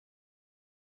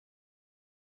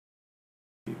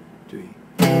3.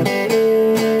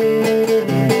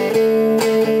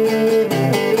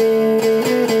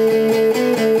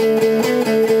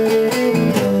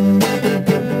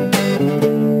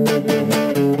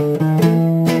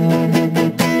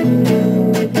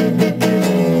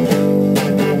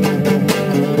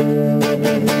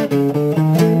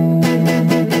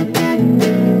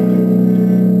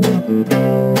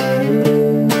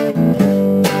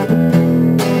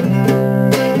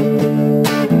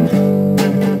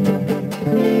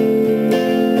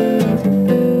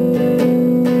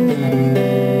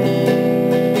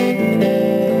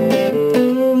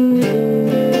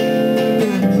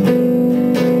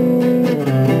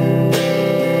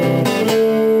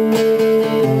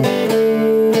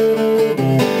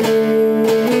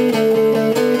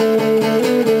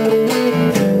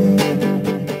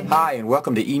 Hi, and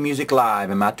welcome to eMusic Live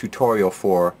and my tutorial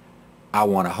for I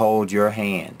Want to Hold Your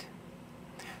Hand.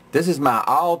 This is my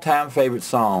all-time favorite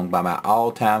song by my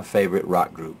all-time favorite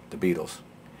rock group, the Beatles.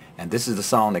 And this is the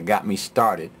song that got me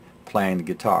started playing the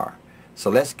guitar. So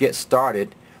let's get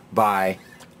started by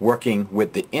working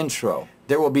with the intro.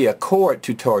 There will be a chord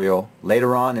tutorial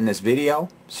later on in this video,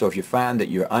 so if you find that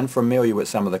you're unfamiliar with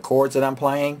some of the chords that I'm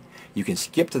playing, you can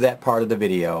skip to that part of the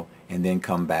video and then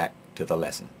come back to the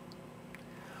lesson.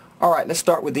 Alright, let's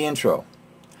start with the intro.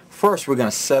 First, we're going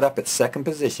to set up at second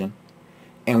position,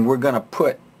 and we're going to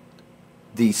put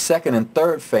the second and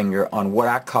third finger on what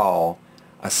I call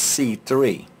a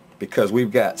C3, because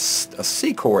we've got a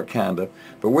C chord kind of,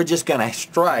 but we're just going to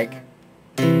strike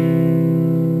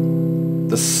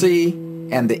the C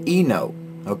and the E note,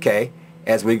 okay,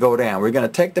 as we go down. We're going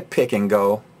to take the pick and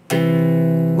go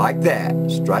like that,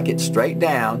 strike it straight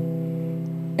down,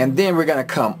 and then we're going to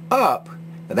come up.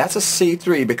 Now that's a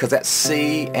C3 because that's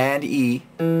C and E,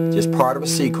 just part of a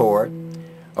C chord.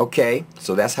 Okay,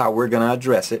 so that's how we're going to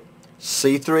address it.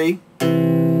 C3,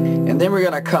 and then we're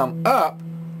going to come up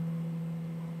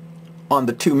on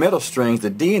the two middle strings, the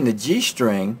D and the G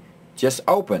string, just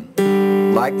open,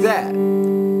 like that.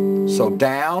 So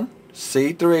down,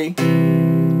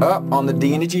 C3, up on the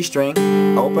D and the G string,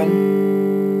 open,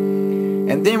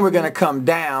 and then we're going to come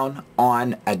down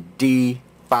on a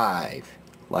D5,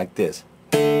 like this.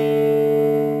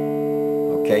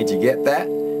 Okay, did you get that?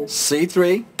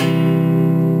 C3,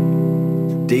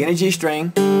 D and a G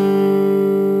string,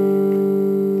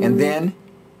 and then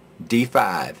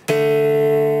D5.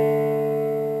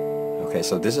 Okay,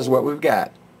 so this is what we've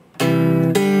got.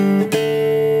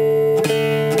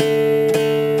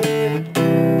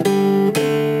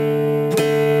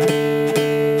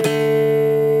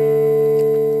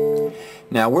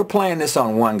 Now we're playing this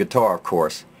on one guitar, of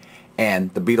course.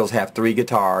 And the Beatles have 3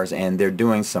 guitars, and they're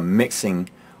doing some mixing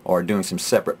or doing some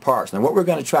separate parts. Now what we're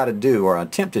going to try to do, or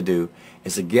attempt to do,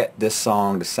 is to get this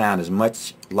song to sound as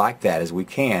much like that as we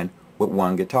can with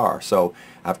one guitar. So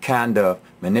I've kind of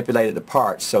manipulated the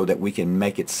parts so that we can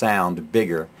make it sound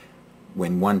bigger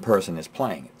when one person is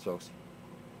playing it. So,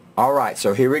 alright,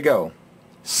 so here we go.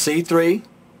 C3,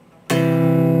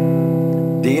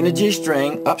 D and the G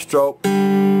string, upstroke,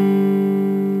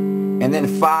 and then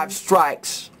 5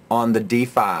 strikes on the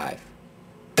D5.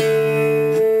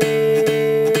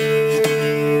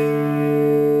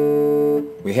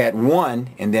 We had 1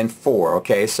 and then 4,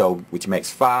 okay, so which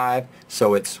makes 5,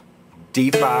 so it's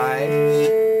D5,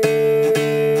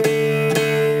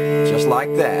 just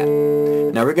like that.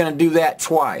 Now we're going to do that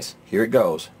twice. Here it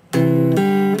goes.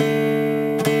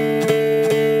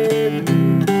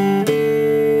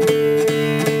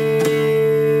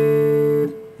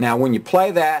 Now when you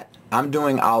play that, I'm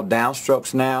doing all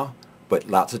downstrokes now, but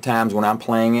lots of times when I'm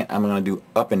playing it, I'm going to do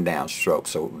up and down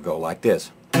strokes. So it will go like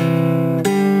this.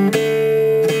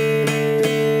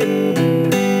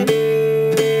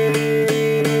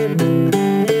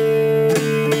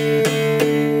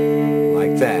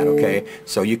 Like that, okay?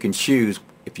 So you can choose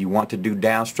if you want to do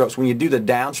downstrokes. When you do the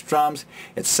down strums,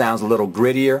 it sounds a little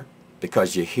grittier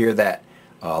because you hear that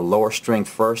lower string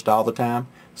first all the time.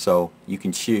 So you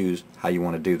can choose how you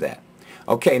want to do that.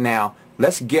 Okay, now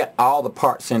let's get all the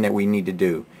parts in that we need to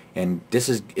do, and this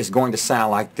is going to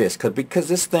sound like this because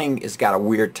this thing has got a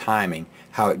weird timing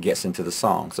how it gets into the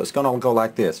song. So it's going to go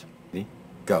like this. Ready?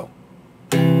 Go.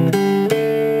 And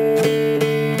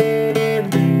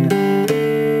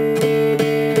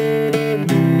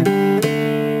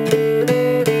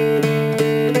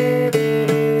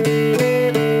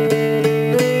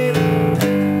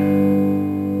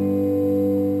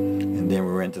then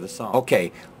we're into the song.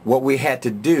 Okay, what we had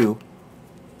to do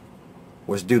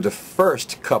was do the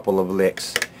first couple of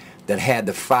licks that had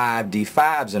the 5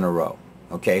 D5s in a row.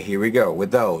 Okay, here we go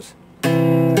with those.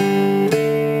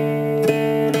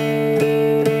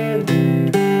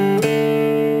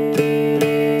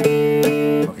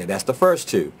 first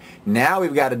two. Now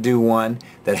we've got to do one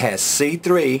that has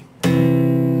C3,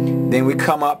 then we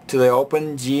come up to the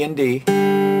open G and D,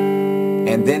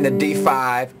 and then the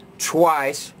D5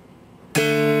 twice,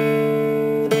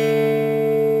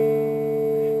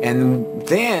 and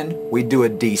then we do a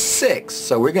D6.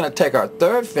 So we're going to take our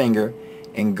third finger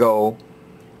and go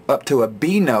up to a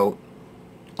B note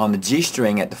on the G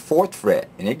string at the 4th fret,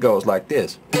 and it goes like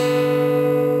this.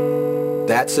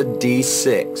 That's a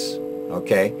D6.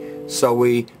 Okay, so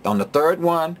we, on the third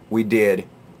one, we did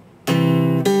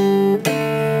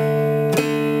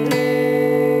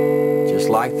just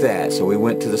like that. So we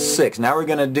went to the 6. Now we're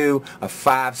going to do a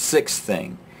 5/6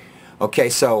 thing. Okay,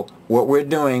 so what we're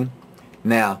doing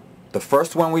now, the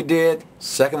first one we did,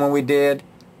 second one we did,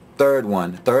 third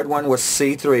one. Third one was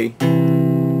C3,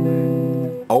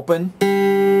 open,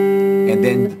 and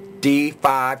then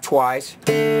D5 twice,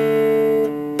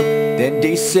 then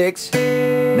D6.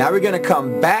 Now we're going to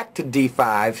come back to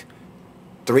D5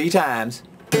 3 times,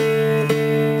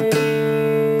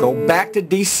 go back to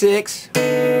D6,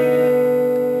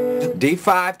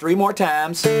 D5 3 more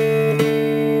times,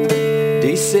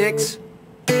 D6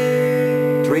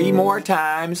 3 more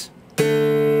times,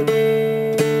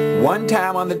 1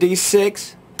 time on the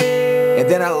D6, and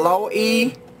then a low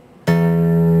E,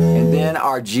 and then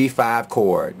our G5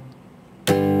 chord.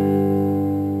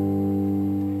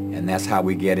 And that's how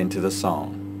we get into the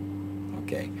song.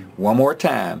 Okay, one more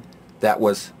time. That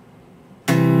was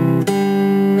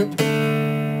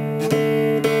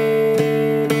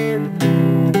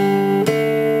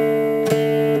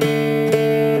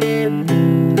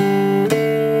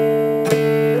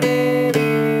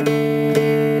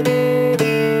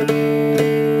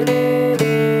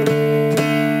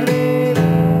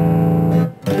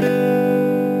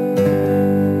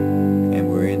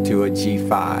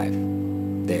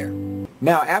G5 there.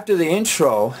 Now after the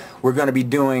intro, we're going to be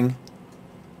doing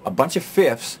a bunch of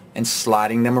fifths and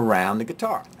sliding them around the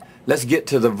guitar. Let's get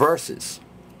to the verses.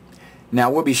 Now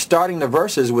we'll be starting the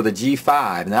verses with a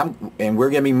G5, and we're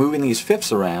going to be moving these fifths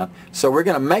around, so we're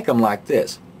going to make them like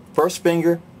this. First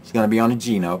finger is going to be on the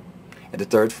G note at the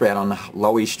 3rd fret on the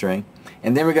low E string,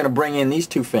 and then we're going to bring in these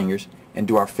 2 fingers and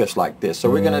do our fifths like this. So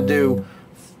we're going to do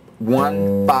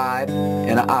 1, 5,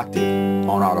 and an octave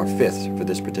on our fifths for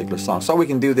this particular song. So we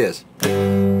can do this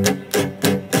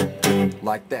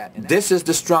like that. And this is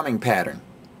the strumming pattern.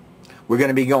 We're going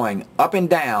to be going up and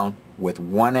down with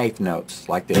 1/8 notes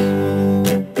like this.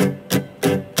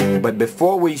 But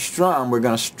before we strum, we're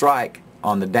going to strike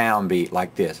on the downbeat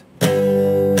like this.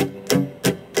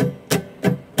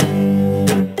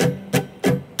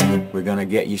 We're going to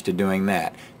get used to doing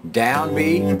that.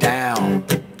 Downbeat, down,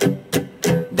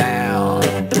 down.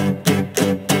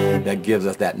 That gives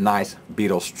us that nice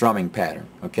Beatles strumming pattern.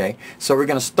 Okay, so we're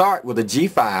going to start with a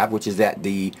G5, which is at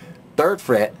the 3rd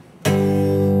fret,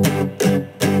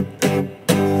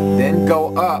 then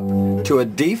go up to a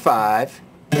D5,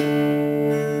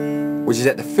 which is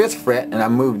at the 5th fret, and I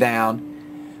move down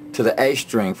to the A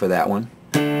string for that one,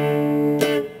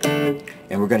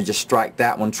 and we're going to just strike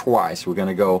that one twice. We're going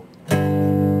to go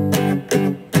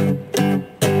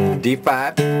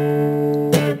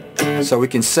D5, so we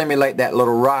can simulate that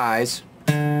little rise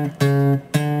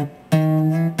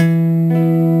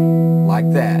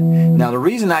like that. Now the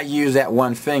reason I use that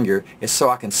one finger is so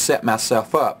I can set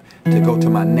myself up to go to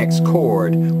my next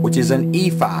chord, which is an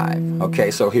E5.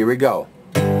 Okay, so here we go.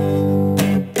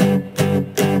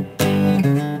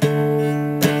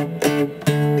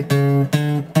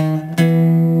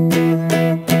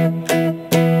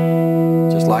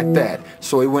 Just like that.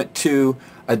 So we went to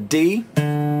a D,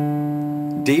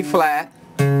 D flat,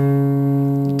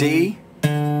 D,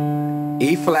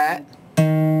 E flat,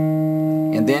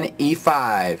 and then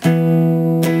E5.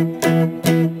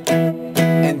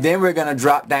 And then we're going to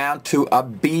drop down to a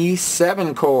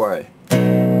B7 chord.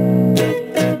 And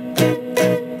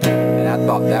I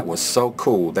thought that was so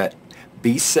cool, that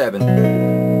B7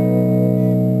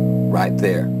 right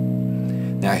there.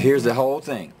 Now here's the whole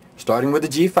thing, starting with the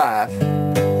G5.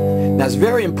 Now it's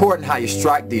very important how you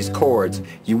strike these chords.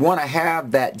 You want to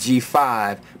have that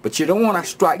G5, but you don't want to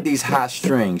strike these high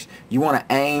strings. You want to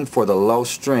aim for the low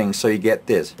strings so you get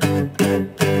this.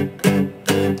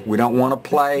 We don't want to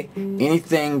play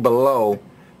anything below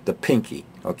the pinky.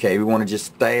 Okay, we want to just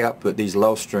stay up with these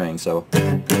low strings, so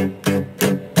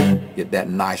get that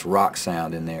nice rock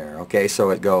sound in there. Okay,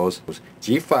 so it goes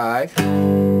G5,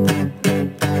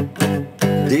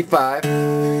 D5,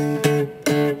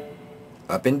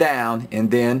 up and down, and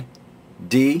then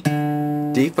D,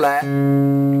 D flat,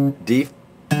 D,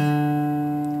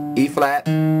 E flat,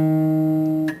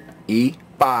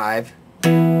 E5,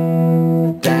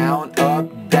 down,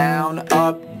 up, down. down,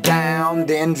 up, down,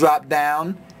 then drop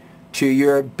down to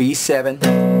your B7.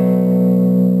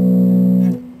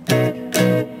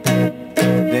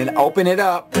 Then open it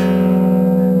up.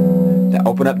 Then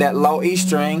open up that low E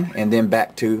string and then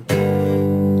back to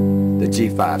the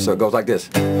G5. So it goes like this.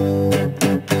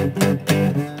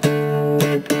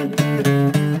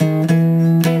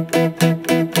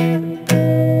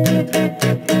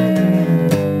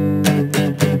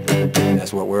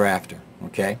 That's what we're after,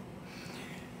 okay?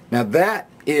 Now that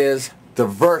is the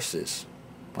verses,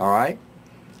 all right?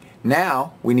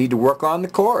 Now we need to work on the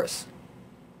chorus.